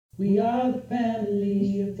We are the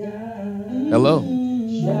family of God. Hello.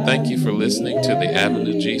 Thank you for listening to the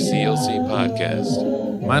Avenue G CLC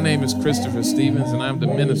podcast. My name is Christopher Stevens, and I'm the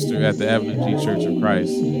minister at the Avenue G Church of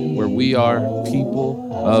Christ, where we are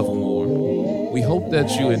people of more. We hope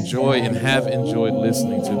that you enjoy and have enjoyed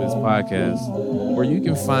listening to this podcast, where you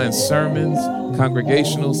can find sermons,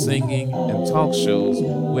 congregational singing, and talk shows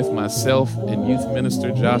with myself and youth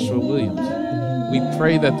minister Joshua Williams. We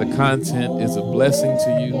pray that the content is a blessing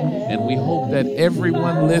to you, and we hope that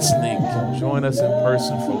everyone listening can join us in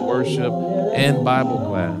person for worship and Bible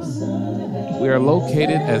class. We are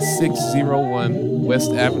located at 601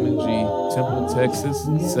 West Avenue G, Temple, Texas,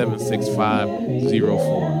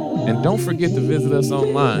 76504. And don't forget to visit us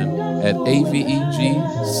online at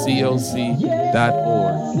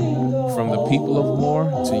avegcoc.org. From the people of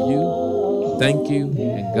Moore to you, thank you,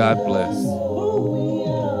 and God bless.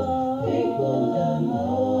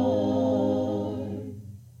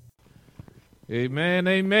 Amen,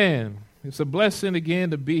 amen. It's a blessing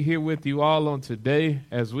again to be here with you all on today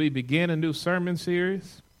as we begin a new sermon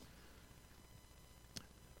series.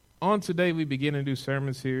 On today, we begin a new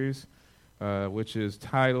sermon series, which is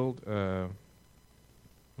titled, what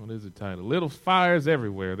is it titled? Little Fires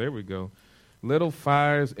Everywhere. There we go. Little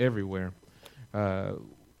Fires Everywhere.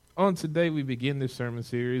 On today, we begin this sermon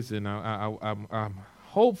series, and I'm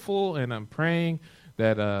hopeful and I'm praying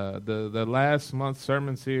that the last month's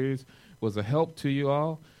sermon series was a help to you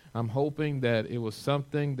all. I'm hoping that it was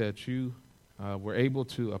something that you were able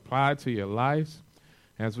to apply to your lives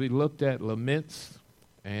as we looked at laments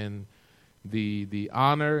and the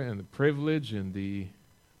honor and the privilege and the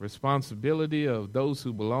responsibility of those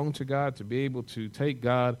who belong to God to be able to take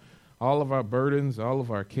God all of our burdens, all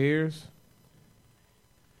of our cares,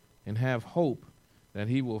 and have hope that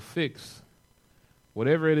He will fix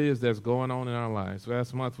whatever it is that's going on in our lives.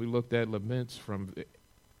 Last month we looked at laments from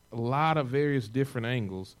a lot of various different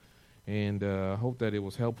angles, and I hope that it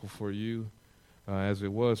was helpful for you as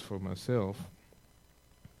it was for myself.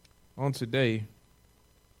 On today,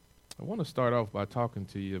 I want to start off by talking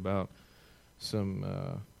to you about some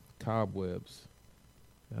cobwebs.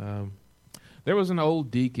 There was an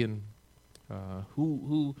old deacon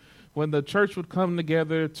who, when the church would come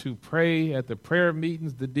together to pray at the prayer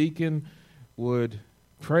meetings, the deacon would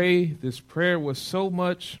pray. This prayer was so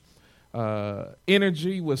much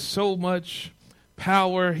energy, with so much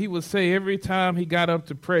power. He would say every time he got up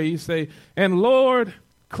to pray, he'd say, "And Lord,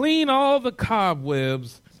 clean all the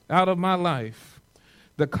cobwebs out of my life."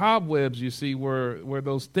 The cobwebs, you see, were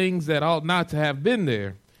those things that ought not to have been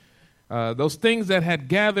there, those things that had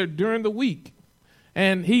gathered during the week.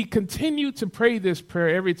 And he continued to pray this prayer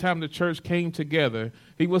every time the church came together.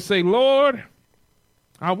 He would say, "Lord,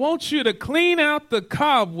 I want you to clean out the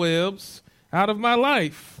cobwebs out of my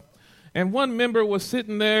life." And one member was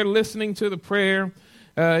sitting there listening to the prayer,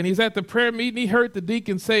 and he's at the prayer meeting. He heard the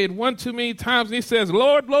deacon say it one too many times, and he says,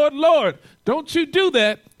 "Lord, Lord, Lord, don't you do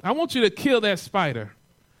that. I want you to kill that spider,"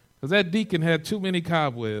 because that deacon had too many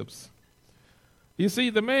cobwebs. You see,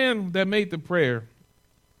 the man that made the prayer,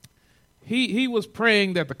 he was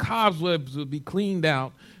praying that the cobwebs would be cleaned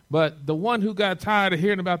out, but the one who got tired of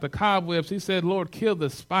hearing about the cobwebs, he said, "Lord, kill the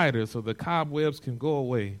spider so the cobwebs can go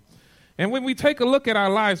away." And when we take a look at our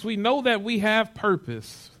lives, we know that we have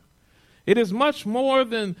purpose. It is much more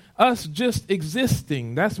than us just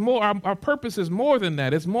existing. That's more. Our purpose is more than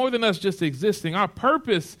that. It's more than us just existing. Our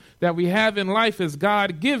purpose that we have in life is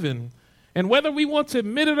God-given. And whether we want to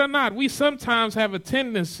admit it or not, we sometimes have a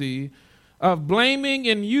tendency of blaming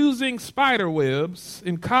and using spider webs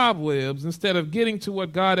and cobwebs instead of getting to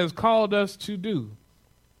what God has called us to do.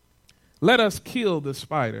 Let us kill the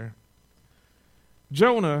spider.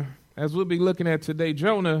 Jonah, as we'll be looking at today,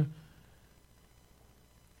 Jonah,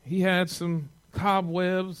 he had some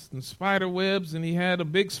cobwebs and spider webs, and he had a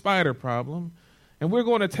big spider problem. And we're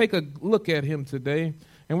going to take a look at him today,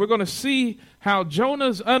 and we're going to see how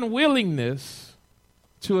Jonah's unwillingness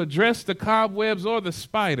to address the cobwebs or the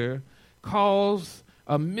spider caused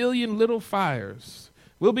a million little fires.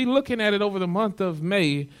 We'll be looking at it over the month of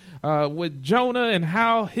May with Jonah and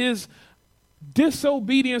how his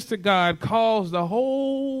disobedience to God caused a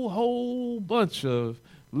whole bunch of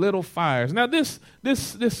little fires. Now, this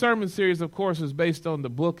sermon series, of course, is based on the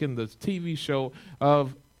book and the TV show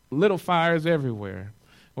of Little Fires Everywhere,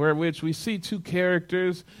 where which we see two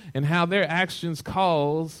characters and how their actions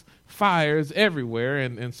cause fires everywhere.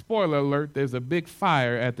 And spoiler alert, there's a big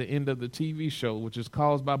fire at the end of the TV show, which is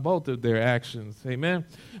caused by both of their actions. Amen.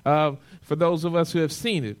 For those of us who have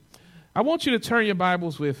seen it, I want you to turn your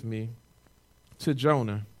Bibles with me to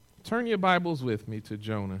Jonah. Turn your Bibles with me to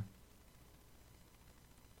Jonah.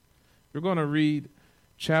 We're going to read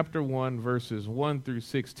chapter 1, verses 1 through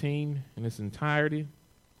 16 in its entirety.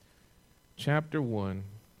 Chapter 1,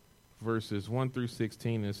 verses 1 through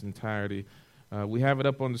 16 in its entirety. We have it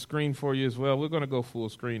up on the screen for you as well. We're going to go full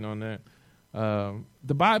screen on that.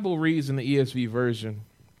 The Bible reads in the ESV version,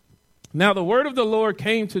 "Now the word of the Lord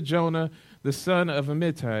came to Jonah, the son of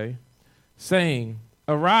Amittai, saying,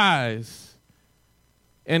 Arise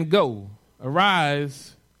and go.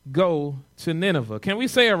 Arise, go to Nineveh." Can we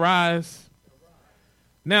say arise?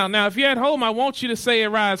 Now, if you're at home, I want you to say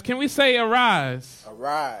arise. Can we say arise?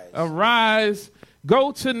 Arise. Arise,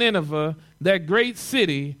 go to Nineveh, that great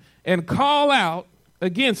city, and call out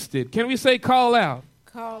against it. Can we say call out?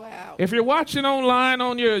 Call out. If you're watching online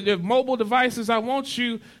on your mobile devices, I want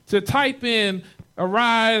you to type in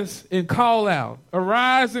arise and call out.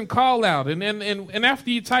 Arise and call out. And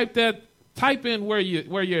after you type that, type in where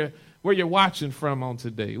you're watching from on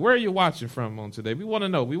today. Where are you watching from on today? We want to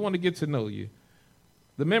know. We want to get to know you.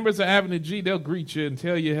 The members of Avenue G, they'll greet you and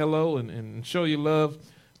tell you hello and show you love.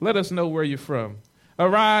 Let us know where you're from.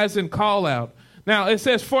 Arise and call out. Now it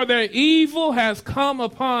says, "For their evil has come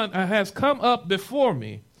up before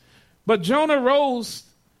me." But Jonah rose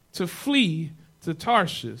to flee to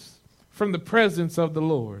Tarshish from the presence of the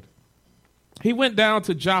Lord. He went down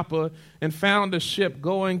to Joppa and found a ship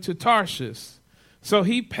going to Tarshish. So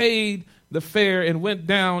he paid the fare and went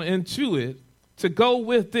down into it to go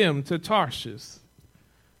with them to Tarshish,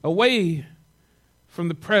 away from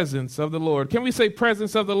the presence of the Lord. Can we say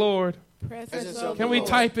presence of the Lord? Presence Can of Can the we Lord.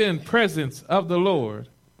 type in presence of the Lord?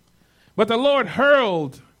 But the Lord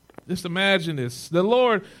hurled, just imagine this, the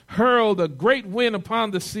Lord hurled a great wind upon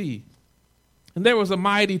the sea, and there was a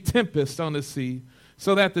mighty tempest on the sea,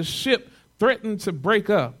 so that the ship threatened to break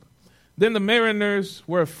up. Then the mariners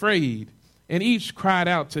were afraid, and each cried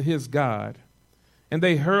out to his God. And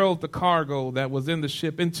they hurled the cargo that was in the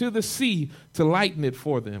ship into the sea to lighten it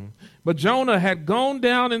for them. But Jonah had gone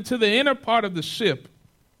down into the inner part of the ship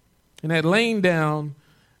and had lain down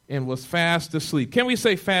and was fast asleep. Can we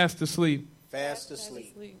say fast asleep? Fast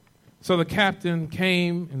asleep. So the captain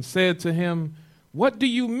came and said to him, "What do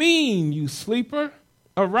you mean, you sleeper?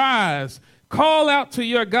 Arise, call out to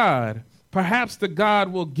your God. Perhaps the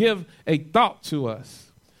God will give a thought to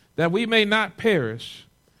us, that we may not perish."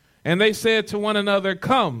 And they said to one another,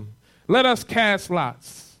 "Come, let us cast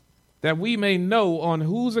lots, that we may know on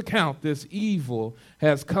whose account this evil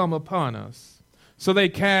has come upon us." So they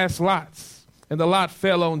cast lots, and the lot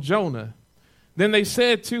fell on Jonah. Then they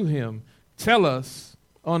said to him, "Tell us,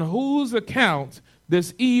 on whose account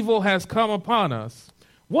this evil has come upon us?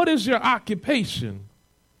 What is your occupation?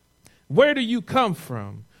 Where do you come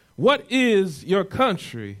from? What is your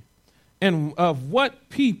country? And of what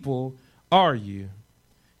people are you?"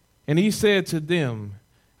 And he said to them,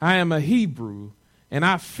 "I am a Hebrew, and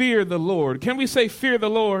I fear the Lord." Can we say fear the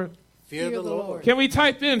Lord? Fear the Lord. Can we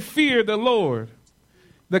type in fear the Lord,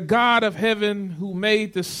 the God of heaven, who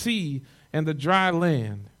made the sea and the dry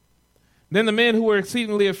land? Then the men who were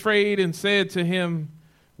exceedingly afraid and said to him,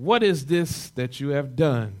 "What is this that you have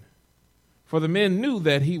done?" For the men knew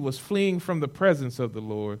that he was fleeing from the presence of the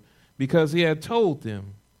Lord, because he had told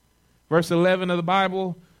them. Verse 11 of the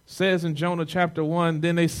Bible says in Jonah chapter 1,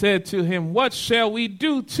 "Then they said to him, 'What shall we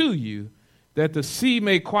do to you, that the sea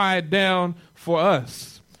may quiet down for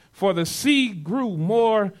us?' For the sea grew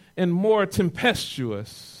more and more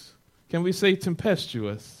tempestuous." Can we say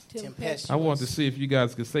tempestuous? Tempestuous. I want to see if you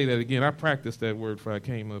guys could say that again. I practiced that word before I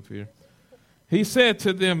came up here. He said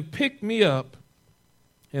to them, "Pick me up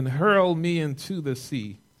and hurl me into the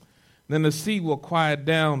sea. Then the sea will quiet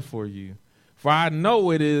down for you. For I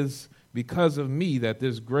know it is because of me that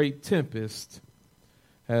this great tempest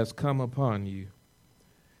has come upon you."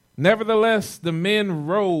 Nevertheless, the men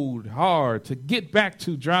rowed hard to get back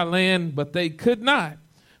to dry land, but they could not,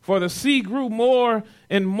 for the sea grew more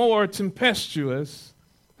and more tempestuous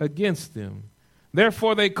against them.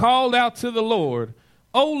 Therefore they called out to the Lord,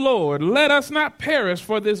 "O Lord, let us not perish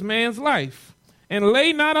for this man's life, and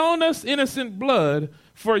lay not on us innocent blood,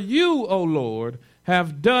 for you, O Lord,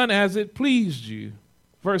 have done as it pleased you."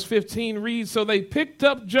 Verse 15 reads, "So they picked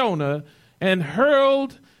up Jonah and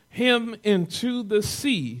hurled him into the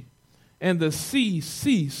sea, and the sea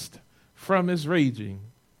ceased from his raging."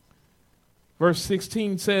 Verse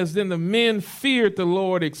 16 says, "Then the men feared the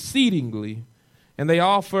Lord exceedingly, and they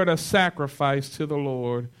offered a sacrifice to the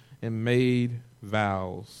Lord and made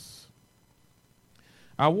vows."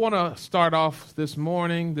 I want to start off this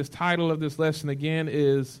morning. This title of this lesson again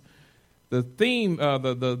is the theme.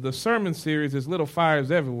 The sermon series is Little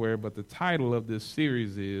Fires Everywhere, but the title of this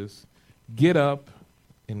series is Get Up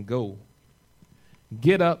and Go.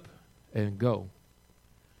 Get up and go.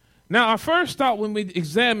 Now, I first thought when we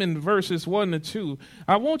examined verses 1 and 2,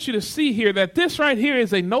 I want you to see here that this right here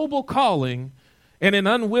is a noble calling and an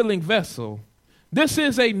unwilling vessel. This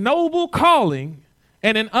is a noble calling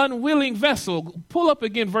and an unwilling vessel. Pull up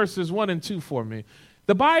again verses 1 and 2 for me.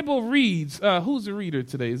 The Bible reads, who's the reader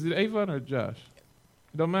today? Is it Avon or Josh?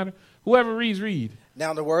 It don't matter. Whoever reads, read.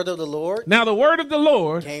 Now the word of the Lord Now the word of the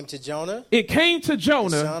Lord came to Jonah, it came to the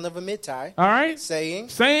Jonah, son of Amittai, all right, saying,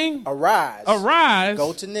 saying, Arise,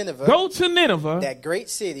 go to Nineveh, that great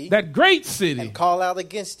city, and call out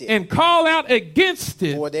against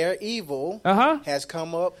it, for their evil has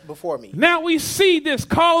come up before me. Now we see this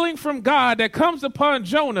calling from God that comes upon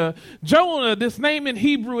Jonah. Jonah, this name in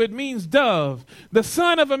Hebrew, it means dove. The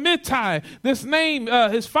son of Amittai, this name,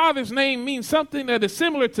 his father's name means something that is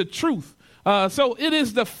similar to truth. So it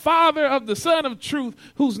is the father of the son of truth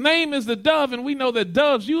whose name is the dove, and we know that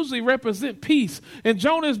doves usually represent peace. And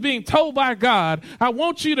Jonah is being told by God, I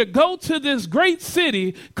want you to go to this great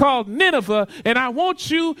city called Nineveh, and I want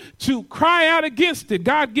you to cry out against it.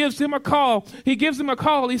 God gives him a call. He gives him a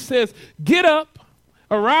call. He says, get up.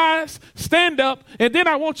 Arise, stand up, and then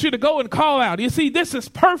I want you to go and call out. You see, this is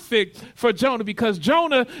perfect for Jonah because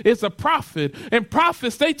Jonah is a prophet. And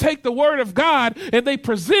prophets, they take the word of God and they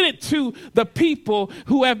present it to the people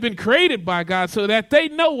who have been created by God so that they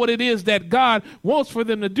know what it is that God wants for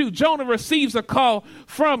them to do. Jonah receives a call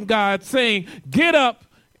from God saying, get up,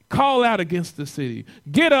 call out against the city.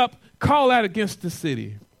 Get up, call out against the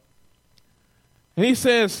city. And he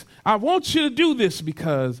says, I want you to do this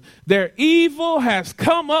because their evil has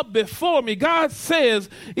come up before me. God says,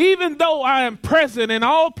 even though I am present in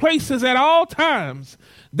all places at all times,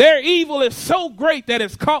 their evil is so great that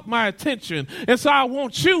it's caught my attention. And so I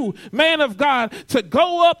want you, man of God, to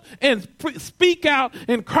go up and speak out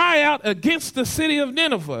and cry out against the city of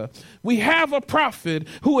Nineveh. We have a prophet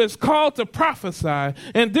who is called to prophesy,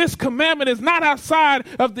 and this commandment is not outside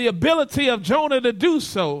of the ability of Jonah to do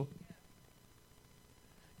so.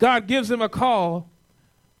 God gives him a call.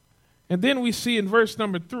 And then we see in verse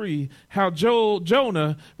number 3 how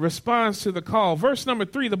Jonah responds to the call. Verse number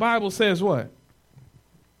 3, the Bible says what?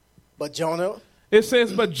 But Jonah. It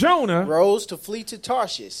says, but Jonah rose to flee to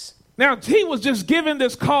Tarshish. Now, he was just given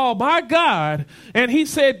this call by God, and he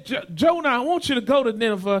said, Jonah, I want you to go to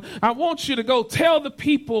Nineveh. I want you to go tell the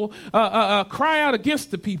people, cry out against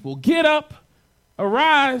the people. Get up,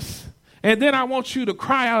 arise, and then I want you to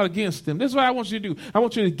cry out against them. This is what I want you to do. I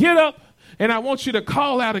want you to get up, and I want you to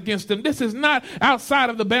call out against them. This is not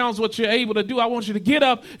outside of the bounds what you're able to do. I want you to get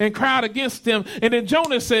up and cry out against them. And then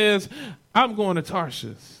Jonah says, I'm going to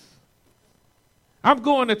Tarshish. I'm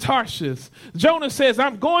going to Tarshish. Jonah says,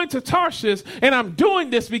 I'm going to Tarshish, and I'm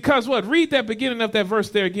doing this because what? Read that beginning of that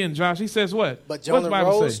verse there again, Josh. He says what? But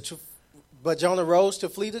Jonah rose to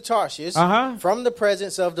flee to Tarshish from the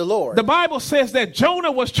presence of the Lord. The Bible says that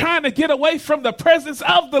Jonah was trying to get away from the presence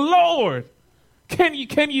of the Lord. Can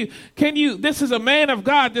you, this is a man of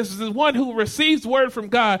God. This is the one who receives word from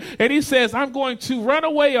God. And he says, I'm going to run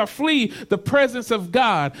away or flee the presence of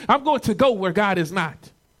God. I'm going to go where God is not.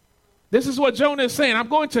 This is what Jonah is saying. I'm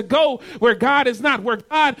going to go where God is not, where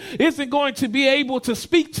God isn't going to be able to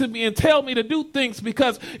speak to me and tell me to do things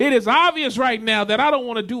because it is obvious right now that I don't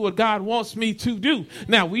want to do what God wants me to do.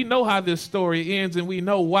 Now, we know how this story ends and we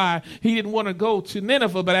know why he didn't want to go to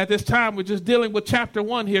Nineveh, but at this time we're just dealing with chapter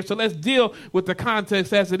 1 here, so let's deal with the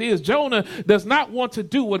context as it is. Jonah does not want to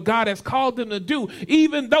do what God has called him to do,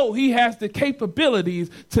 even though he has the capabilities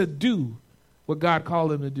to do what God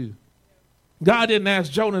called him to do. God didn't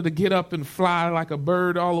ask Jonah to get up and fly like a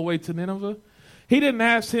bird all the way to Nineveh. He didn't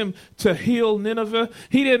ask him to heal Nineveh.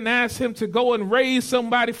 He didn't ask him to go and raise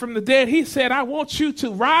somebody from the dead. He said, I want you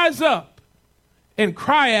to rise up and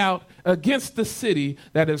cry out against the city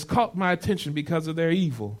that has caught my attention because of their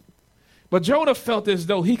evil. But Jonah felt as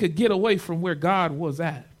though he could get away from where God was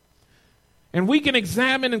at. And we can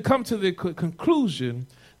examine and come to the conclusion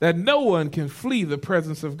that no one can flee the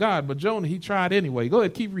presence of God. But Jonah, he tried anyway. Go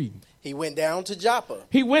ahead, keep reading. He went down to Joppa.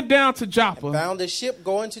 And found a ship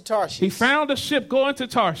going to Tarshish.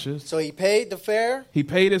 So he paid the fare. He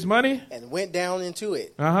paid his money. And went down into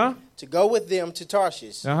it. To go with them to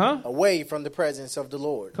Tarshish. Away from the presence of the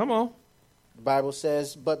Lord. Come on. The Bible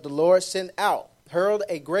says, but the Lord sent out, hurled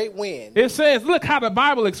a great wind. It says, look how the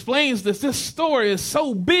Bible explains this. This story is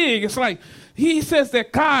so big. It's like he says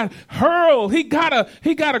that God hurled. He got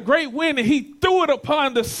a great wind and he threw it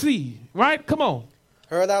upon the sea. Right? Come on.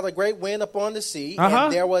 hurled out a great wind upon the sea,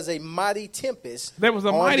 and there was a mighty tempest. There was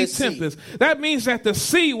a mighty tempest. That means that the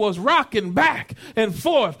sea was rocking back and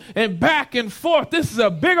forth and back and forth. This is a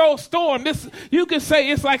big old storm. This, you could say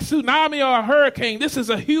it's like tsunami or a hurricane. This is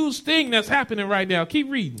a huge thing that's happening right now. Keep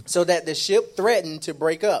reading. So that the ship threatened to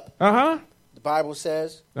break up. The Bible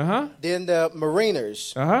says, then the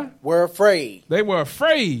mariners were afraid. They were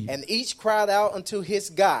afraid. And each cried out unto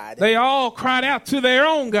his God. They all cried out to their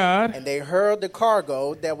own God. And they hurled the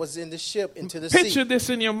cargo that was in the ship into the sea. Picture this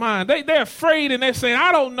in your mind. They're afraid and they're saying,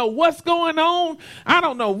 I don't know what's going on. I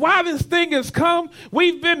don't know why this thing has come.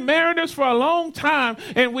 We've been mariners for a long time,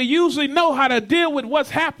 and we usually know how to deal with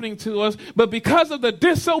what's happening to us. But because of the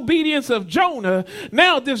disobedience of Jonah,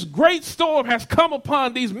 now this great storm has come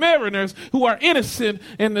upon these mariners who are innocent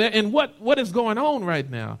in what is going on right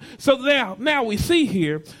now. So now we see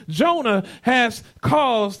here, Jonah has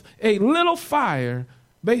caused a little fire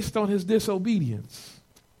based on his disobedience.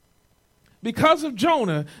 Because of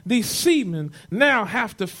Jonah, these seamen now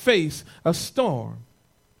have to face a storm.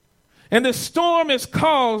 And the storm is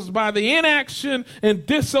caused by the inaction and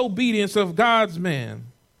disobedience of God's man.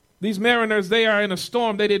 These mariners, they are in a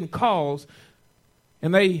storm they didn't cause,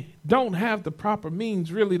 and they don't have the proper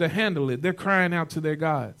means really to handle it. They're crying out to their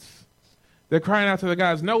gods. They're crying out to their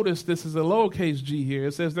gods. Notice this is a lowercase g here.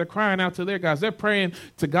 It says they're crying out to their gods. They're praying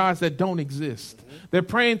to gods that don't exist. They're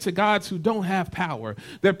praying to gods who don't have power.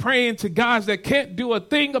 They're praying to gods that can't do a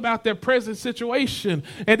thing about their present situation.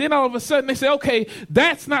 And then all of a sudden they say, okay,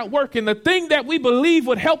 that's not working. The thing that we believe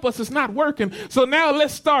would help us is not working. So now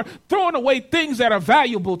let's start throwing away things that are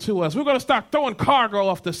valuable to us. We're going to start throwing cargo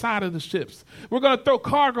off the side of the ships. We're going to throw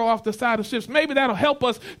cargo off the side of ships. Maybe that'll help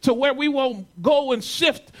us to where we won't go and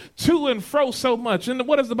shift to and fro so much. And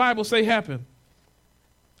what does the Bible say happened?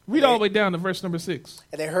 Read all the way down to verse number 6.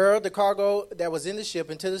 And they hurled the cargo that was in the ship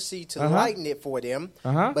into the sea to lighten it for them.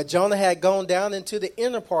 But Jonah had gone down into the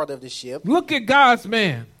inner part of the ship. Look at God's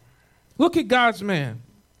man. Look at God's man.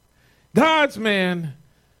 God's man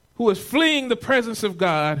who is fleeing the presence of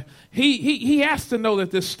God. He has to know that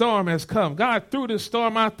this storm has come. God threw this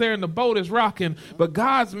storm out there and the boat is rocking. But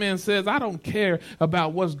God's man says, I don't care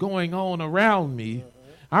about what's going on around me.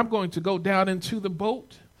 I'm going to go down into the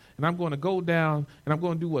boat, and I'm going to go down, and I'm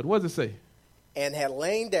going to do what? What does it say? And had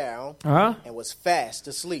lain down and was fast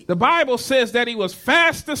asleep. The Bible says that he was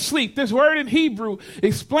fast asleep. This word in Hebrew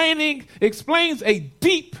explains a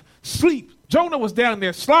deep sleep. Jonah was down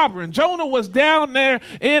there slobbering. Jonah was down there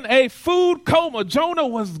in a food coma. Jonah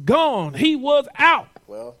was gone. He was out.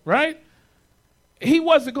 Well, right? He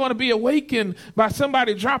wasn't going to be awakened by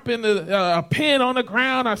somebody dropping a pin on the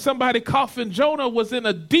ground or somebody coughing. Jonah was in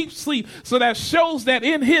a deep sleep. So that shows that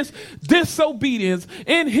in his disobedience,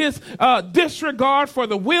 in his disregard for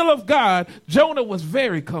the will of God, Jonah was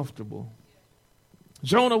very comfortable.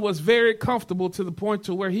 Jonah was very comfortable to the point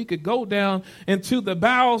to where he could go down into the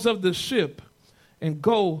bowels of the ship and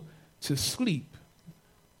go to sleep.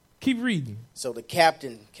 Keep reading. So the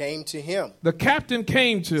captain came to him. The captain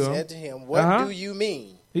came to him. Said to him, what do you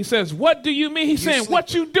mean? He says, what do you mean? He's saying,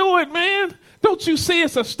 what you doing, man? Don't you see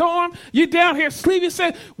it's a storm? You down here sleeping. He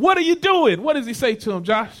said, what are you doing? What does he say to him,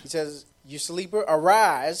 Josh? He says, you sleeper,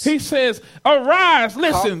 arise. He says, arise.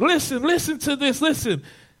 Listen to this. Listen.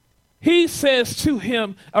 He says to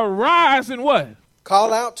him, arise and what?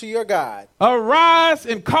 Call out to your God. Arise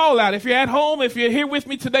and call out. If you're at home, if you're here with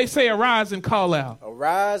me today, say arise and call out.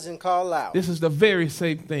 Arise and call out. This is the very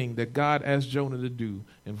same thing that God asked Jonah to do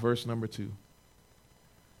in verse number 2.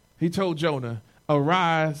 He told Jonah,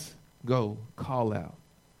 arise, go, call out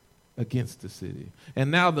against the city.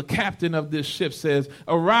 And now the captain of this ship says,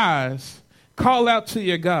 arise, call out to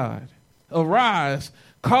your God. Arise,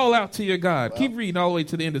 call out to your God. Well, keep reading all the way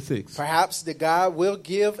to the end of 6. Perhaps the God will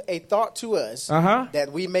give a thought to us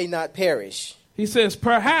that we may not perish. He says,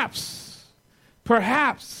 perhaps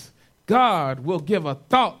God will give a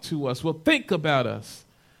thought to us, will think about us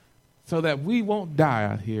so that we won't die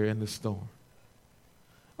out here in the storm.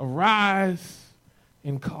 Arise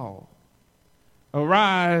and call.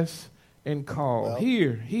 Arise and call. Well,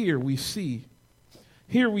 here we see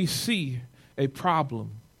a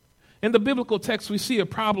problem. In the biblical text, we see a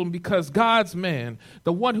problem because God's man,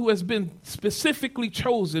 the one who has been specifically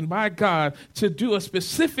chosen by God to do a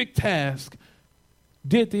specific task,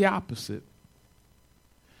 did the opposite.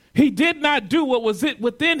 He did not do what was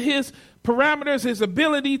within his parameters, his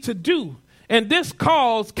ability to do. And this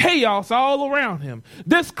caused chaos all around him.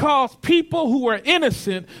 This caused people who were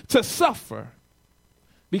innocent to suffer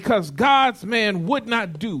because God's man would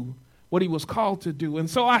not do what he was called to do. And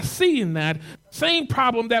so I see in that same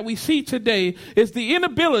problem that we see today is the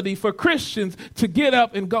inability for Christians to get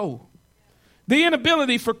up and go. The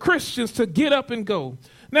inability for Christians to get up and go.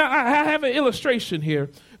 Now, I have an illustration here,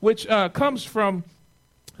 which comes from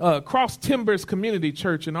Cross Timbers Community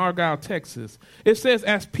Church in Argyle, Texas. It says,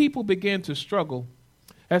 as people began to struggle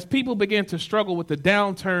with the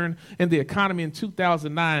downturn in the economy in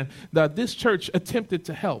 2009, this church attempted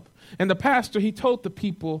to help. And the pastor, he told the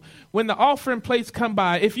people, when the offering plates come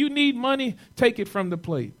by, if you need money, take it from the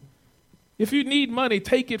plate. If you need money,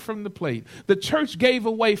 take it from the plate. The church gave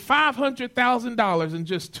away $500,000 in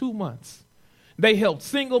just 2 months. They helped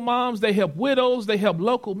single moms, they helped widows, they helped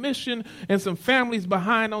local mission, and some families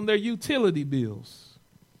behind on their utility bills.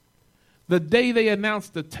 The day they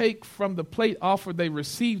announced the take from the plate offer, they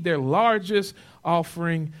received their largest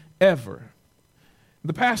offering ever.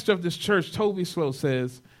 The pastor of this church, Toby Slow,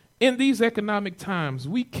 says, in these economic times,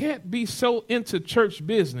 we can't be so into church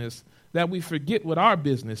business that we forget what our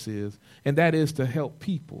business is, and that is to help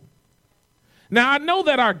people. Now, I know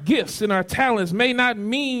that our gifts and our talents may not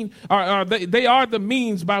mean, they are the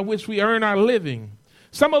means by which we earn our living.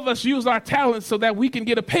 Some of us use our talents so that we can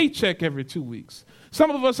get a paycheck every 2 weeks. Some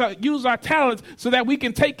of us use our talents so that we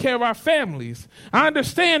can take care of our families. I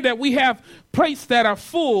understand that we have plates that are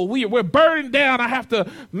full. We're burdened down. I have to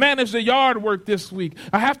manage the yard work this week.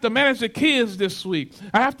 I have to manage the kids this week.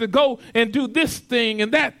 I have to go and do this thing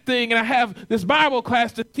and that thing. And I have this Bible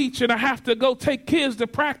class to teach, and I have to go take kids to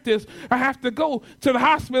practice. I have to go to the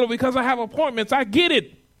hospital because I have appointments. I get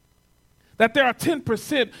it. That there are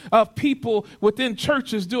 10% of people within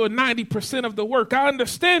churches doing 90% of the work. I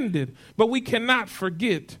understand it, but we cannot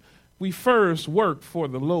forget we first work for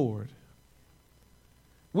the Lord.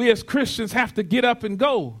 We as Christians have to get up and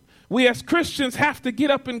go. We as Christians have to get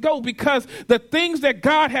up and go because the things that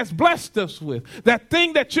God has blessed us with, that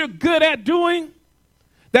thing that you're good at doing,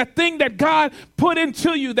 that thing that God put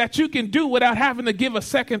into you that you can do without having to give a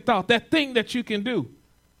second thought, that thing that you can do,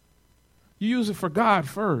 you use it for God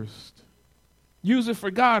first. Use it for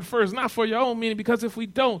God first, not for your own meaning, because if we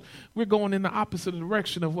don't, we're going in the opposite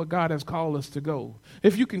direction of what God has called us to go.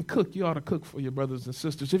 If you can cook, you ought to cook for your brothers and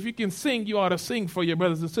sisters. If you can sing, you ought to sing for your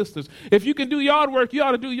brothers and sisters. If you can do yard work, you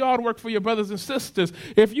ought to do yard work for your brothers and sisters.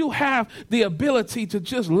 If you have the ability to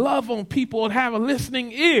just love on people and have a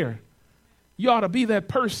listening ear, you ought to be that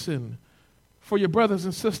person for your brothers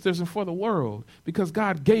and sisters and for the world, because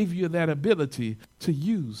God gave you that ability to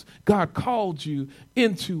use. God called you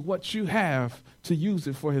into what you have to use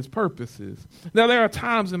it for his purposes. Now, there are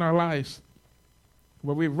times in our lives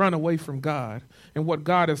where we run away from God and what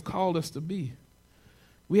God has called us to be.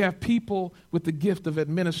 We have people with the gift of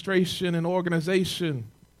administration and organization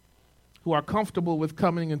who are comfortable with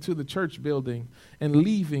coming into the church building and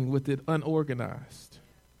leaving with it unorganized.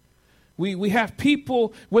 We have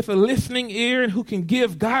people with a listening ear and who can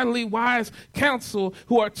give godly, wise counsel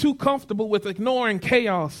who are too comfortable with ignoring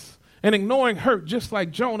chaos and ignoring hurt, just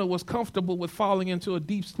like Jonah was comfortable with falling into a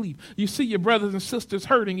deep sleep. You see your brothers and sisters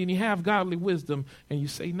hurting and you have godly wisdom and you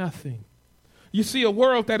say nothing. You see a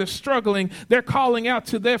world that is struggling. They're calling out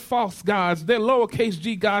to their false gods, their lowercase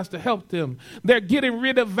g gods to help them. They're getting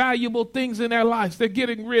rid of valuable things in their lives. They're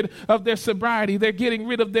getting rid of their sobriety. They're getting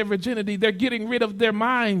rid of their virginity. They're getting rid of their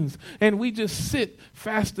minds. And we just sit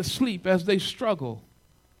fast asleep as they struggle.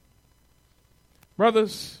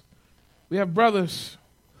 Brothers, we have brothers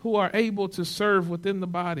who are able to serve within the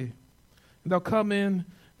body. They'll come in,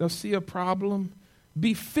 they'll see a problem,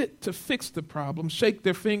 be fit to fix the problem, shake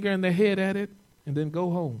their finger and their head at it, and then go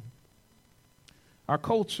home. Our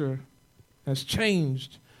culture has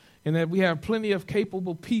changed in that we have plenty of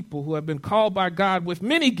capable people who have been called by God with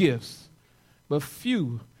many gifts, but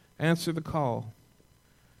few answer the call.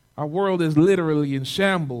 Our world is literally in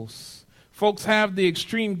shambles. Folks have the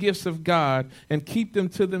extreme gifts of God and keep them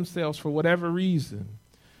to themselves for whatever reason.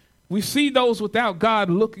 We see those without God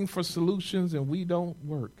looking for solutions, and we don't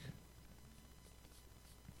work.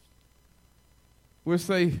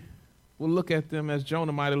 We'll look at them as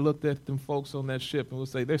Jonah might have looked at them folks on that ship, and we'll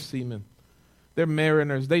say, they're seamen. They're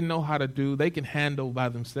mariners. They know how to do. They can handle by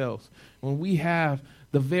themselves. When we have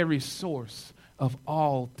the very source of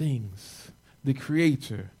all things, the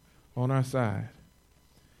Creator, on our side.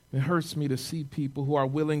 It hurts me to see people who are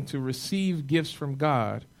willing to receive gifts from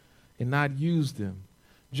God and not use them.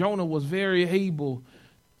 Jonah was very able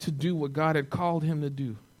to do what God had called him to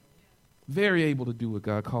do. Very able to do what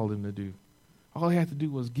God called him to do. All he had to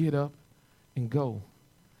do was get up and go.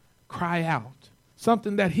 Cry out.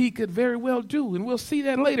 Something that he could very well do. And we'll see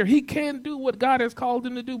that later. He can do what God has called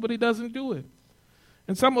him to do, but he doesn't do it.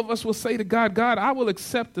 And some of us will say to God, God, I will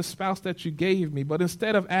accept the spouse that you gave me, but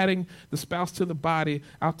instead of adding the spouse to the body,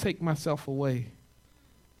 I'll take myself away.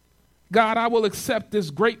 God, I will accept this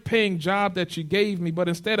great paying job that you gave me, but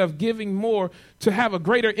instead of giving more to have a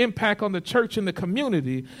greater impact on the church and the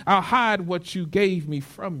community, I'll hide what you gave me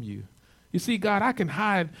from you. You see, God, I can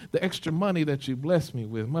hide the extra money that you blessed me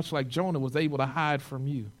with, much like Jonah was able to hide from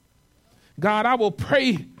you. God, I will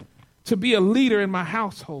pray to be a leader in my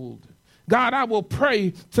household. God, I will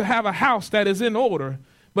pray to have a house that is in order,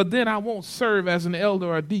 but then I won't serve as an elder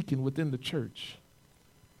or a deacon within the church.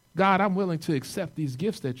 God, I'm willing to accept these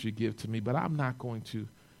gifts that you give to me, but I'm not going to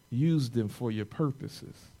use them for your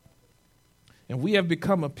purposes. And we have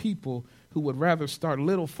become a people who would rather start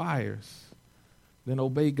little fires than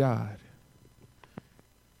obey God.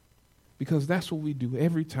 Because that's what we do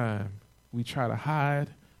every time we try to hide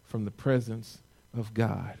from the presence of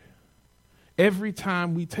God. Every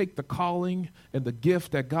time we take the calling and the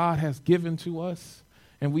gift that God has given to us,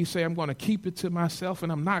 and we say, I'm going to keep it to myself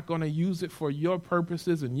and I'm not going to use it for your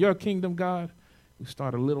purposes and your kingdom, God, we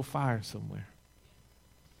start a little fire somewhere.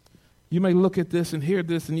 You may look at this and hear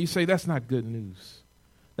this and you say, that's not good news.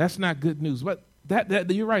 That's not good news. But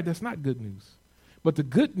you're right, that's not good news. But the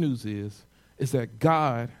good news is that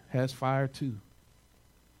God has fire too.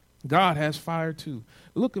 God has fire too.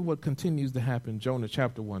 Look at what continues to happen in Jonah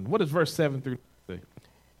chapter 1. What does verse 7 through 8 say?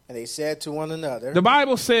 And they said to one another. The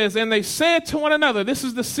Bible says, and they said to one another. This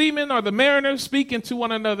is the seamen or the mariners speaking to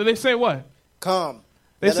one another. They say what? Come.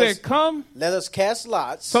 They said, come. Let us cast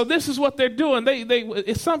lots. So this is what they're doing.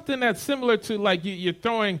 It's something that's similar to like you're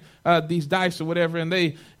throwing these dice or whatever, and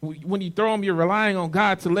when you throw them, you're relying on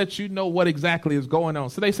God to let you know what exactly is going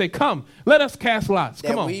on. So they say, come, let us cast lots.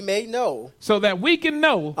 Come on. That we may know. So that we can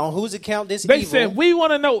know. On whose account this evil. They said, we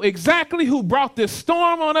want to know exactly who brought this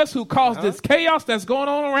storm on us, who caused this chaos that's going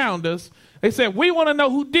on around us. They said, we want to know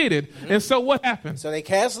who did it. Mm-hmm. And so what happened? So they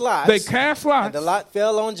cast lots. They cast lots. And the lot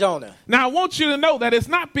fell on Jonah. Now, I want you to know that it's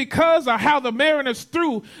not because of how the mariners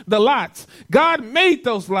threw the lots. God made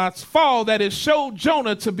those lots fall that it showed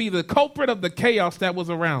Jonah to be the culprit of the chaos that was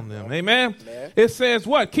around them. Amen? It says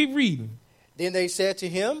what? Keep reading. Then they said to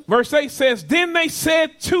him. Verse 8 says, then they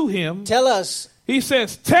said to him. Tell us. He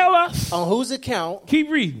says, tell us. On whose account. Keep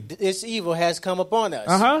reading. This evil has come upon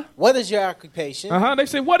us. What is your occupation? They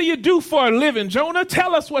say, what do you do for a living, Jonah?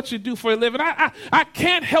 Tell us what you do for a living. I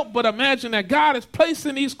can't help but imagine that God is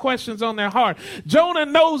placing these questions on their heart. Jonah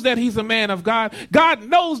knows that he's a man of God. God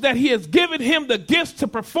knows that he has given him the gifts to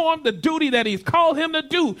perform the duty that he's called him to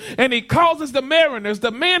do. And he causes the mariners,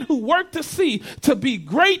 the men who work to sea, to be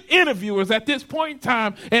great interviewers at this point in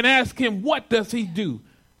time and ask him, what does he do?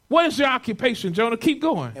 What is your occupation, Jonah? Keep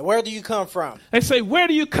going. And where do you come from? They say, where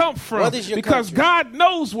do you come from? What is your because country? God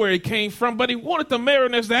knows where he came from, but he wanted the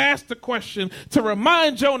mariners to ask the question to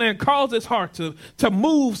remind Jonah and cause his heart to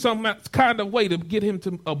move some kind of way to get him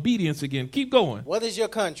to obedience again. Keep going. What is your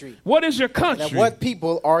country? What is your country? And of what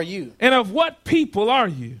people are you? And of what people are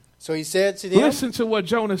you? So he said to them. Listen to what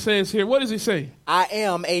Jonah says here. What does he say? I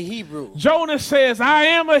am a Hebrew. Jonah says, I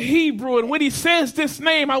am a Hebrew. And when he says this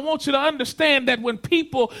name, I want you to understand that when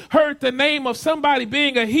people heard the name of somebody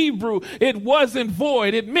being a Hebrew, it wasn't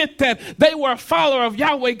void. It meant that they were a follower of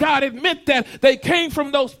Yahweh God. It meant that they came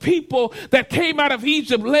from those people that came out of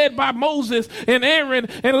Egypt, led by Moses and Aaron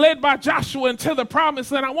and led by Joshua into the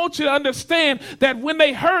promised land. I want you to understand that when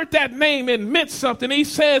they heard that name, it meant something. He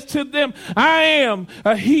says to them, I am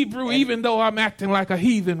a Hebrew. Even though I'm acting like a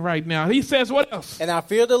heathen right now. He says, what else? And I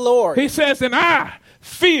fear the Lord. He says, and I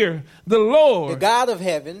fear the Lord. The God of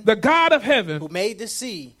heaven. The God of heaven. Who made the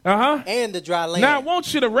sea and the dry land. Now, I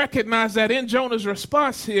want you to recognize that in Jonah's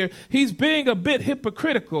response here, he's being a bit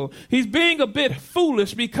hypocritical. He's being a bit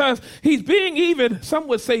foolish because he's being even, some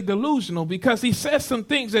would say, delusional because he says some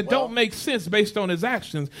things that don't make sense based on his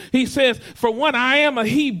actions. He says, for one, I am a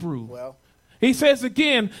Hebrew. He says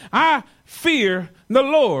again, I fear the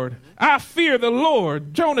Lord. I fear the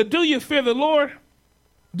Lord. Jonah, do you fear the Lord?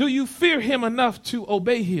 Do you fear him enough to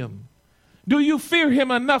obey him? Do you fear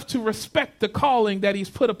him enough to respect the calling that he's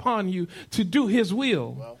put upon you to do his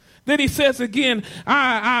will? Then he says again,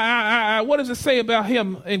 what does it say about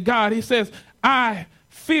him and God? He says, I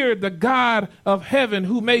fear the God of heaven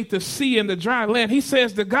who made the sea and the dry land. He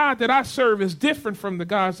says the God that I serve is different from the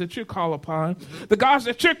gods that you call upon. The gods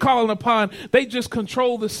that you're calling upon, they just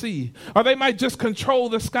control the sea, or they might just control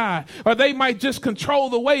the sky, or they might just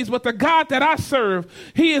control the waves. But the God that I serve,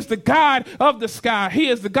 he is the God of the sky. He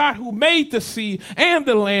is the God who made the sea and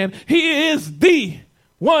the land. He is the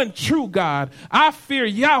one true God. I fear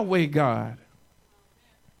Yahweh God.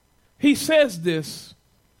 He says this,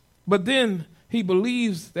 but then he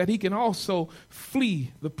believes that he can also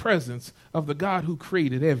flee the presence of the God who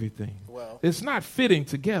created everything. It's not fitting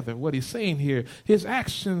together what he's saying here. His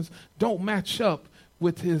actions don't match up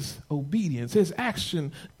with his obedience. His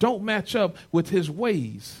action don't match up with his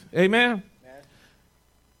ways. Amen?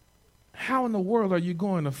 How in the world are you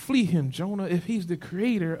going to flee him, Jonah, if he's the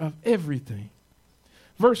creator of everything?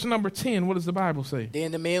 Verse number 10, what does the Bible say?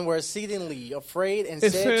 Then the men were exceedingly afraid and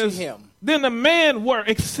said to him. Then the men were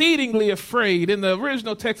exceedingly afraid. In the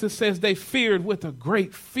original text, it says they feared with a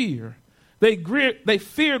great fear. They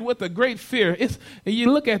feared with a great fear. And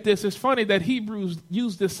you look at this, it's funny that Hebrews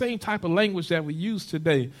use the same type of language that we use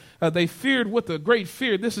today. They feared with a great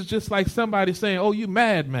fear. This is just like somebody saying, oh, you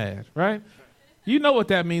mad, right? You know what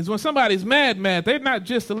that means. When somebody's mad, they're not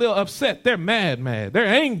just a little upset. They're mad. They're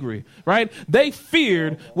angry, right? They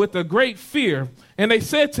feared with a great fear. And they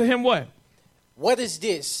said to him what? What is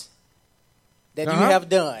this that you have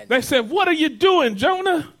done? They said, what are you doing,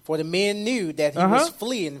 Jonah? For the men knew that he was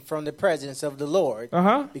fleeing from the presence of the Lord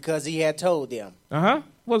because he had told them.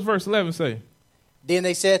 What's verse 11 say? Then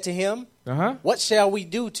they said to him, what shall we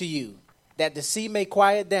do to you that the sea may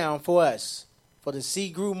quiet down for us? For the sea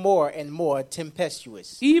grew more and more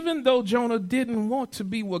tempestuous. Even though Jonah didn't want to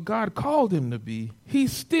be what God called him to be, he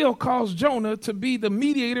still caused Jonah to be the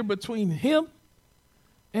mediator between him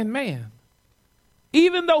and man.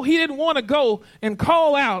 Even though he didn't want to go and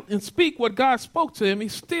call out and speak what God spoke to him, he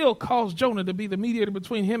still caused Jonah to be the mediator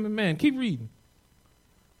between him and man. Keep reading.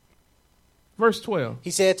 Verse 12. He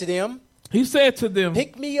said to them,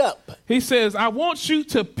 pick me up. He says, I want you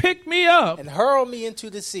to pick me up. And hurl me into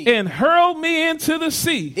the sea. Then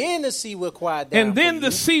the sea will quiet down. And then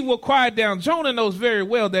the sea will quiet down. Jonah knows very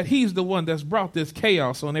well that he's the one that's brought this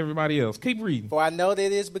chaos on everybody else. Keep reading. For I know that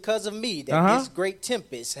it is because of me that this great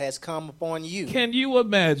tempest has come upon you. Can you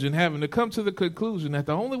imagine having to come to the conclusion that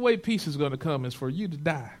the only way peace is going to come is for you to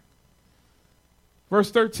die? Verse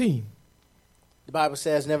 13. The Bible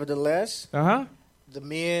says, nevertheless, the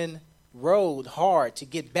men rowed hard to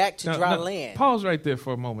get back to dry land. Pause right there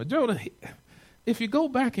for a moment. Jonah, if you go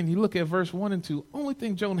back and you look at verse 1 and 2, only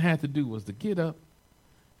thing Jonah had to do was to get up,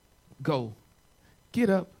 go. Get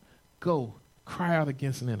up, go. Cry out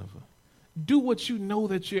against Nineveh. Do what you know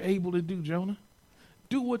that you're able to do, Jonah.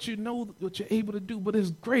 Do what you know what you're able to do. But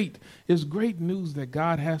it's great. It's great news that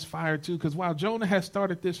God has fire too, because while Jonah has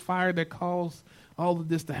started this fire that caused all of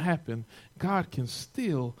this to happen, God can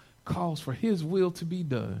still cause for his will to be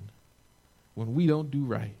done when we don't do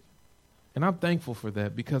right. And I'm thankful for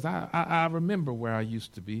that, because I remember where I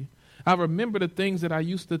used to be. I remember the things that I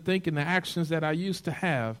used to think and the actions that I used to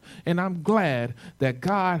have. And I'm glad that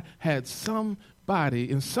God had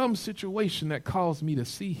somebody in some situation that caused me to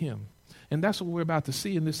see him. And that's what we're about to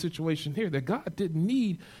see in this situation here, that God didn't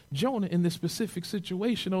need Jonah in this specific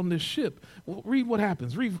situation on this ship. Well, read what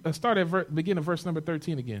happens. Start at begin of verse number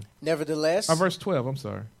 13 again. Nevertheless. Verse 12, I'm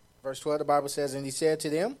sorry. Verse 12, the Bible says, and he said to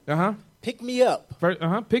them, pick me up.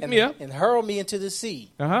 Pick me up. And hurl me into the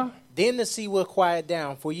sea. Then the sea will quiet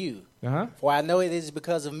down for you. For I know it is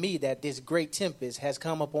because of me that this great tempest has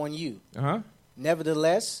come upon you.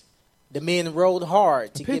 Nevertheless, the men rowed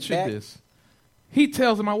hard to get back. This. He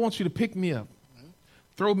tells them, I want you to pick me up.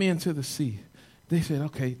 Throw me into the sea. They said,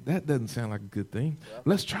 okay, that doesn't sound like a good thing.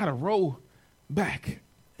 Let's try to row back.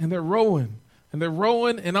 And they're rowing.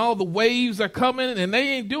 And all the waves are coming, and they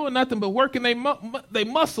ain't doing nothing but working their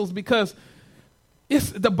muscles, because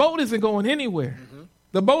the boat isn't going anywhere.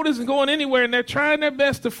 The boat isn't going anywhere, and they're trying their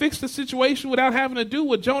best to fix the situation without having to do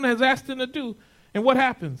what Jonah has asked them to do. And what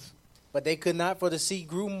happens? But they could not, for the sea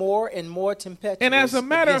grew more and more tempestuous. And as a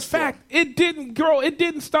matter of fact, it didn't grow. It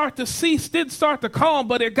didn't start to cease, didn't start to calm,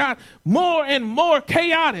 but it got more and more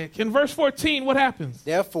chaotic. In verse 14, what happens?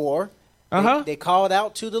 Therefore, they called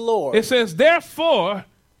out to the Lord. It says, therefore,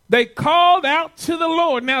 they called out to the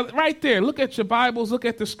Lord. Now, right there, look at your Bibles, look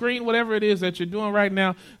at the screen, whatever it is that you're doing right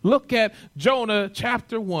now. Look at Jonah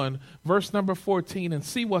chapter 1, verse number 14, and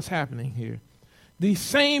see what's happening here. These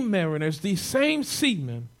same mariners, these same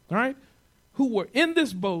seamen, all right, who were in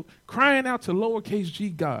this boat crying out to lowercase g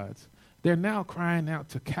gods, they're now crying out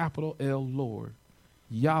to capital L Lord,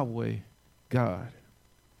 Yahweh God.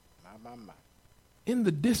 In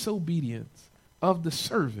the disobedience of the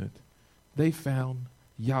servant, they found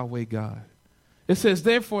Yahweh God. It says,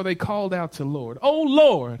 therefore they called out to Lord, O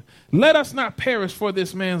Lord, let us not perish for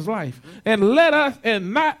this man's life, and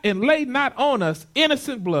lay not on us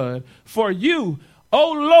innocent blood, for you,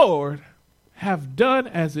 O Lord, have done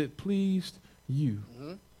as it pleased you.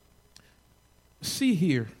 See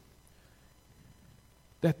here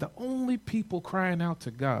that the only people crying out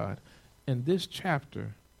to God in this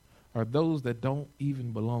chapter are those that don't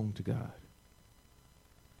even belong to God.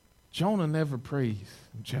 Jonah never prays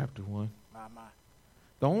in chapter 1.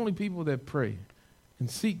 The only people that pray and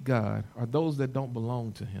seek God are those that don't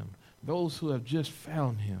belong to him. those who have just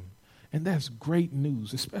found him. And that's great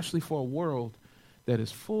news, especially for a world that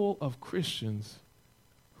is full of Christians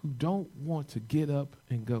who don't want to get up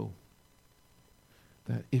and go.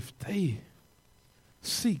 That if they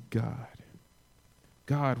seek God,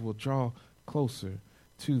 God will draw closer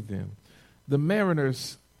to them. The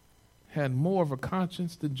mariners had more of a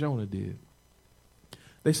conscience than Jonah did.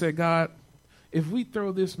 They said, God, if we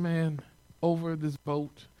throw this man over this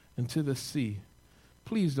boat into the sea,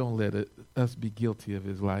 please don't let us be guilty of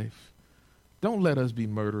his life. Don't let us be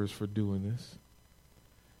murderers for doing this.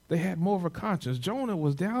 They had more of a conscience. Jonah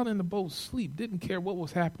was down in the boat asleep, didn't care what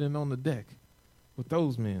was happening on the deck with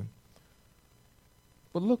those men.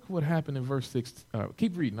 But look what happened in verse 6.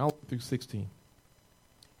 Keep reading all through 16.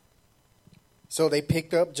 So they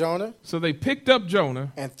picked up Jonah.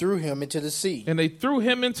 And threw him into the sea. And they threw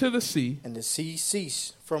him into the sea. And the sea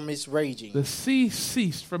ceased from its raging. The sea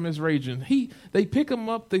ceased from its raging. They pick him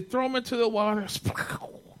up, they throw him into the water,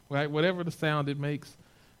 right? Whatever the sound it makes.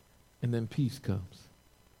 And then peace comes.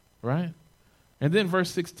 Right? And then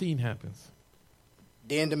verse 16 happens.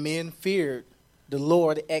 Then the men feared the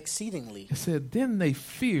Lord exceedingly. It said, then they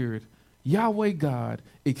feared Yahweh God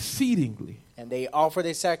exceedingly. And they offered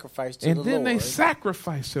a sacrifice to the Lord. And then they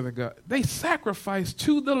sacrificed to the God. They sacrificed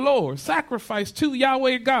to the Lord. Sacrificed to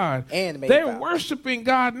Yahweh God. And they're worshiping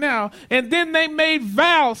God now. And then they made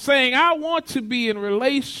vows saying, I want to be in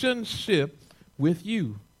relationship with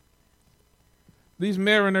you. These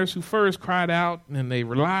mariners who first cried out and they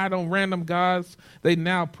relied on random gods, they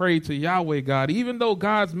now pray to Yahweh God, even though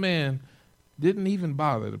God's man didn't even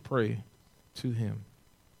bother to pray to him.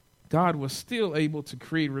 God was still able to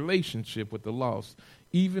create relationship with the lost,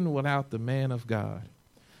 even without the man of God.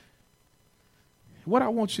 What I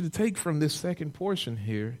want you to take from this second portion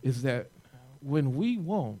here is that when we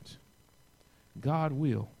want, God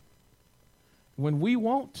will. When we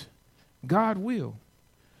want, God will.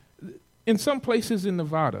 In some places in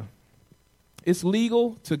Nevada, it's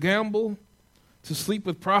legal to gamble, to sleep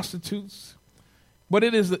with prostitutes, but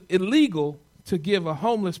it is illegal to give a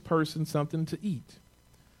homeless person something to eat.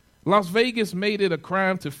 Las Vegas made it a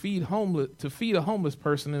crime to feed a homeless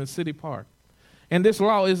person in a city park. And this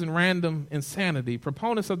law isn't random insanity.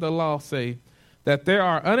 Proponents of the law say that there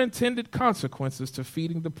are unintended consequences to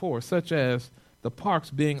feeding the poor, such as the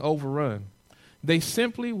parks being overrun. They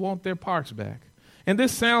simply want their parks back. And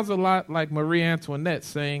this sounds a lot like Marie Antoinette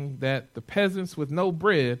saying that the peasants with no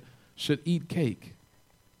bread should eat cake.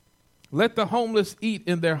 Let the homeless eat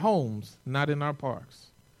in their homes, not in our parks.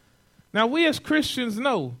 Now, we as Christians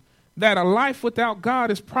know that a life without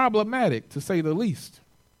God is problematic, to say the least.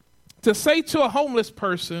 To say to a homeless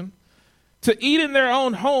person to eat in their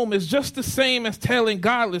own home is just the same as telling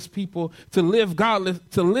godless people to live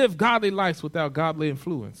godly lives without godly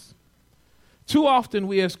influence. Too often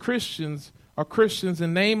we as Christians are Christians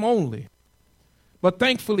in name only. But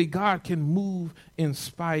thankfully, God can move in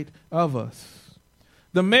spite of us.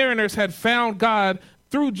 The mariners had found God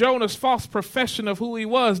through Jonah's false profession of who he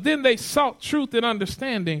was. Then they sought truth and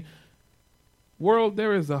understanding. World,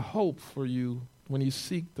 there is a hope for you when you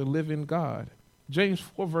seek the living God. James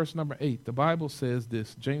 4, verse number 8. The Bible says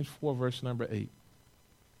this. James 4, verse number 8.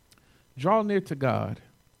 Draw near to God,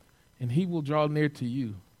 and he will draw near to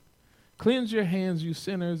you. Cleanse your hands, you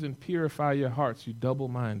sinners, and purify your hearts, you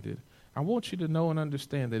double-minded. I want you to know and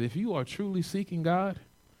understand that if you are truly seeking God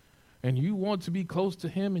and you want to be close to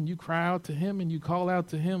him and you cry out to him and you call out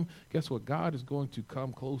to him, guess what? God is going to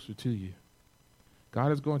come closer to you.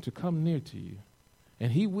 God is going to come near to you,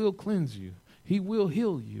 and he will cleanse you. He will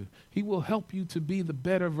heal you. He will help you to be the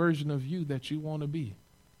better version of you that you want to be.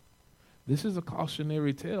 This is a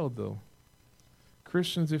cautionary tale, though.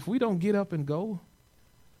 Christians, if we don't get up and go,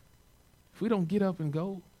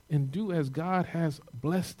 and do as God has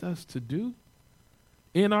blessed us to do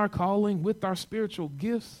in our calling with our spiritual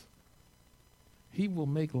gifts, he will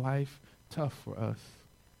make life tough for us.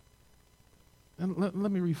 And let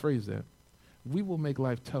me rephrase that. We will make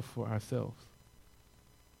life tough for ourselves.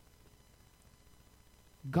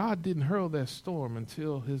 God didn't hurl that storm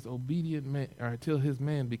until his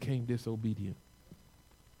man became disobedient.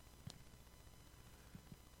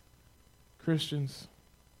 Christians,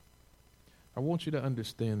 I want you to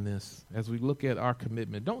understand this as we look at our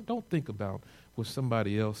commitment. Don't think about what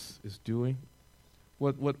somebody else is doing.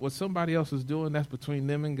 What somebody else is doing, that's between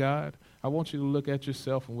them and God. I want you to look at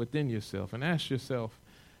yourself and within yourself and ask yourself,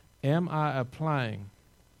 am I applying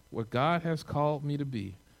what God has called me to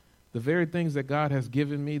be? The very things that God has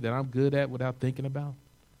given me that I'm good at without thinking about.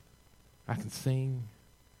 I can sing.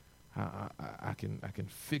 I can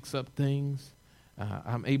fix up things.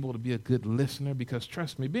 I'm able to be a good listener, because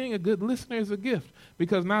trust me, being a good listener is a gift,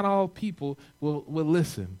 because not all people will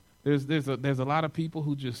listen. There's a lot of people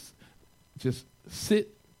who just sit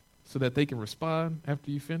so that they can respond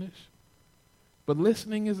after you finish. But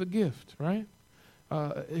listening is a gift, right?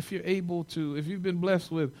 If you've been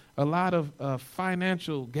blessed with a lot of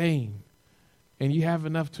financial gain, and you have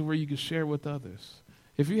enough to where you can share with others.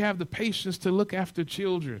 If you have the patience to look after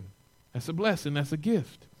children, that's a blessing, that's a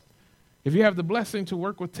gift. If you have the blessing to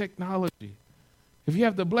work with technology, if you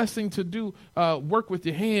have the blessing to do work with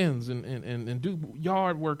your hands and do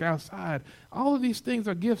yard work outside, all of these things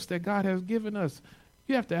are gifts that God has given us.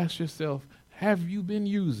 You have to ask yourself, have you been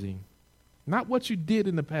using? Not what you did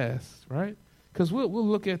in the past, right? Because we'll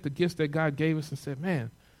look at the gifts that God gave us and say, man,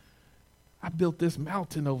 I built this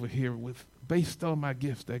mountain over here based on my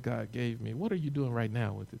gifts that God gave me. What are you doing right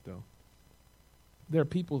now with it, though? There are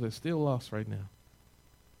people that are still lost right now.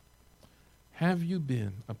 Have you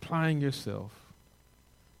been applying yourself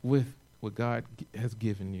with what God has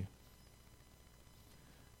given you?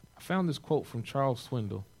 I found this quote from Charles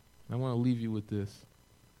Swindoll, and I want to leave you with this.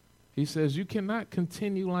 He says, you cannot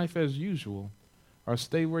continue life as usual or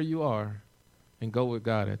stay where you are and go with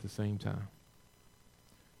God at the same time.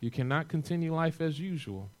 You cannot continue life as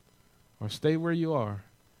usual or stay where you are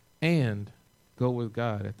and go with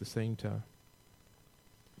God at the same time.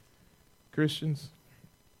 Christians,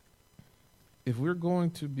 if we're going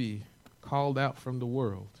to be called out from the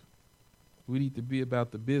world, we need to be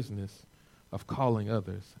about the business of calling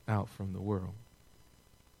others out from the world.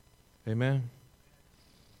 Amen?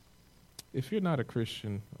 If you're not a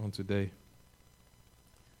Christian on today,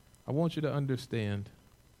 I want you to understand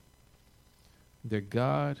that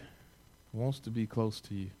God wants to be close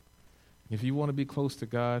to you. If you want to be close to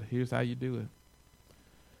God, here's how you do it.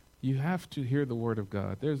 You have to hear the word of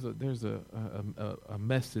God. There's a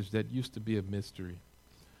message that used to be a mystery.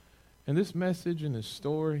 And this message and this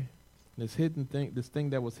story, this thing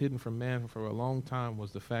that was hidden from man for a long time,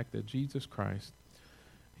 was the fact that Jesus Christ,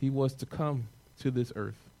 he was to come to this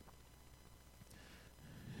earth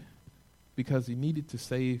because he needed to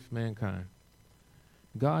save mankind.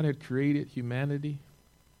 God had created humanity,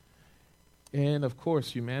 and of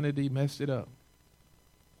course, humanity messed it up.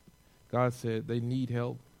 God said they need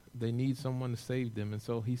help. They need someone to save them, and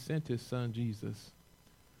so he sent his son, Jesus.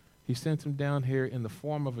 He sent him down here in the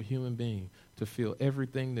form of a human being to feel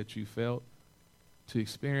everything that you felt, to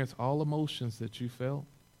experience all emotions that you felt,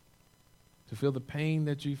 to feel the pain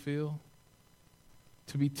that you feel,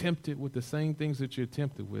 to be tempted with the same things that you're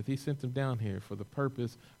tempted with. He sent him down here for the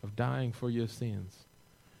purpose of dying for your sins.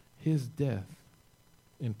 His death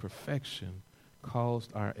in perfection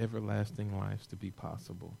caused our everlasting lives to be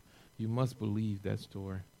possible. You must believe that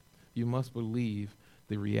story. You must believe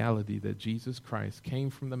the reality that Jesus Christ came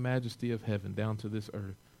from the majesty of heaven down to this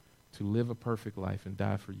earth to live a perfect life and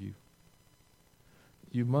die for you.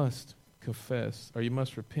 You must confess, or you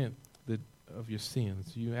must repent of your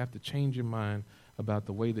sins. You have to change your mind about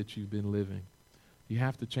the way that you've been living. You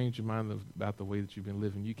have to change your mind about the way that you've been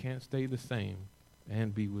living. You can't stay the same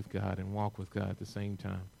and be with God and walk with God at the same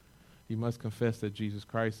time. You must confess that Jesus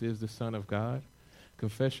Christ is the Son of God.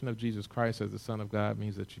 Confession of Jesus Christ as the Son of God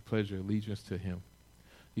means that you pledge your allegiance to him.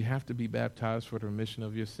 You have to be baptized for the remission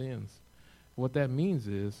of your sins. What that means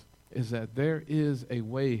is that there is a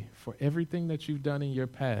way for everything that you've done in your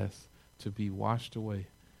past to be washed away.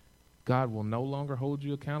 God will no longer hold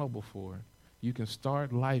you accountable for it. You can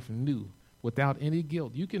start life new without any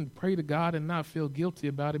guilt. You can pray to God and not feel guilty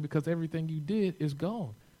about it because everything you did is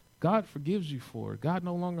gone. God forgives you for it. God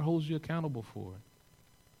no longer holds you accountable for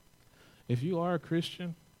it. If you are a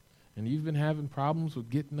Christian and you've been having problems with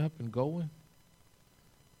getting up and going,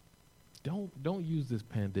 don't use this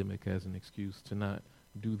pandemic as an excuse to not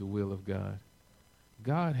do the will of God.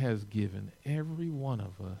 God has given every one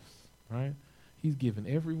of us, right? He's given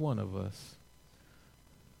every one of us,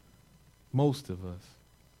 most of us,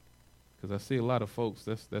 because I see a lot of folks,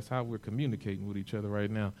 that's how we're communicating with each other right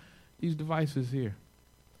now. These devices here.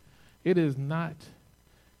 It is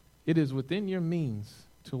within your means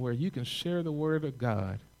to where you can share the word of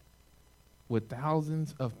God with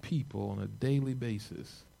thousands of people on a daily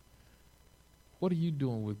basis. What are you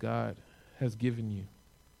doing with God has given you?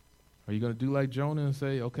 Are you going to do like Jonah and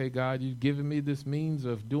say, okay, God, you've given me this means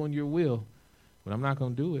of doing your will, but I'm not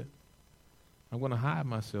going to do it. I'm going to hide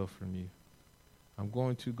myself from you. I'm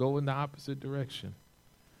going to go in the opposite direction.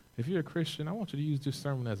 If you're a Christian, I want you to use this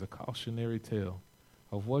sermon as a cautionary tale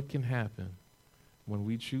of what can happen when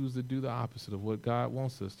we choose to do the opposite of what God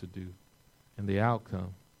wants us to do and the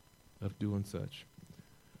outcome of doing such.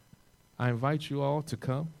 I invite you all to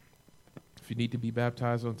come If you need to be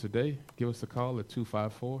baptized on today, give us a call at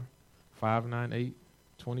 254-598-2407.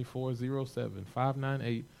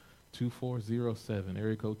 598-2407,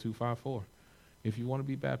 area code 254. If you want to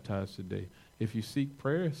be baptized today. If you seek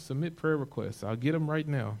prayer, submit prayer requests. I'll get them right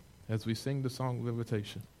now as we sing the song of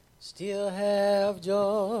invitation. Still have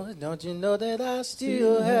joy. Don't you know that I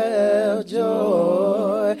still have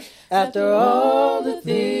joy? After all the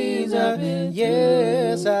things I've been,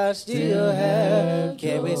 yes, I still have.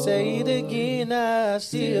 Can we say it again? I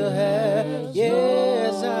still have.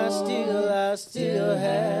 Yes, I still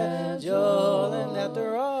have joy. And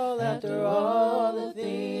after all the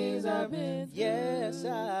things I've been, yes,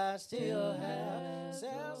 I still have. Say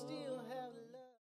I still have.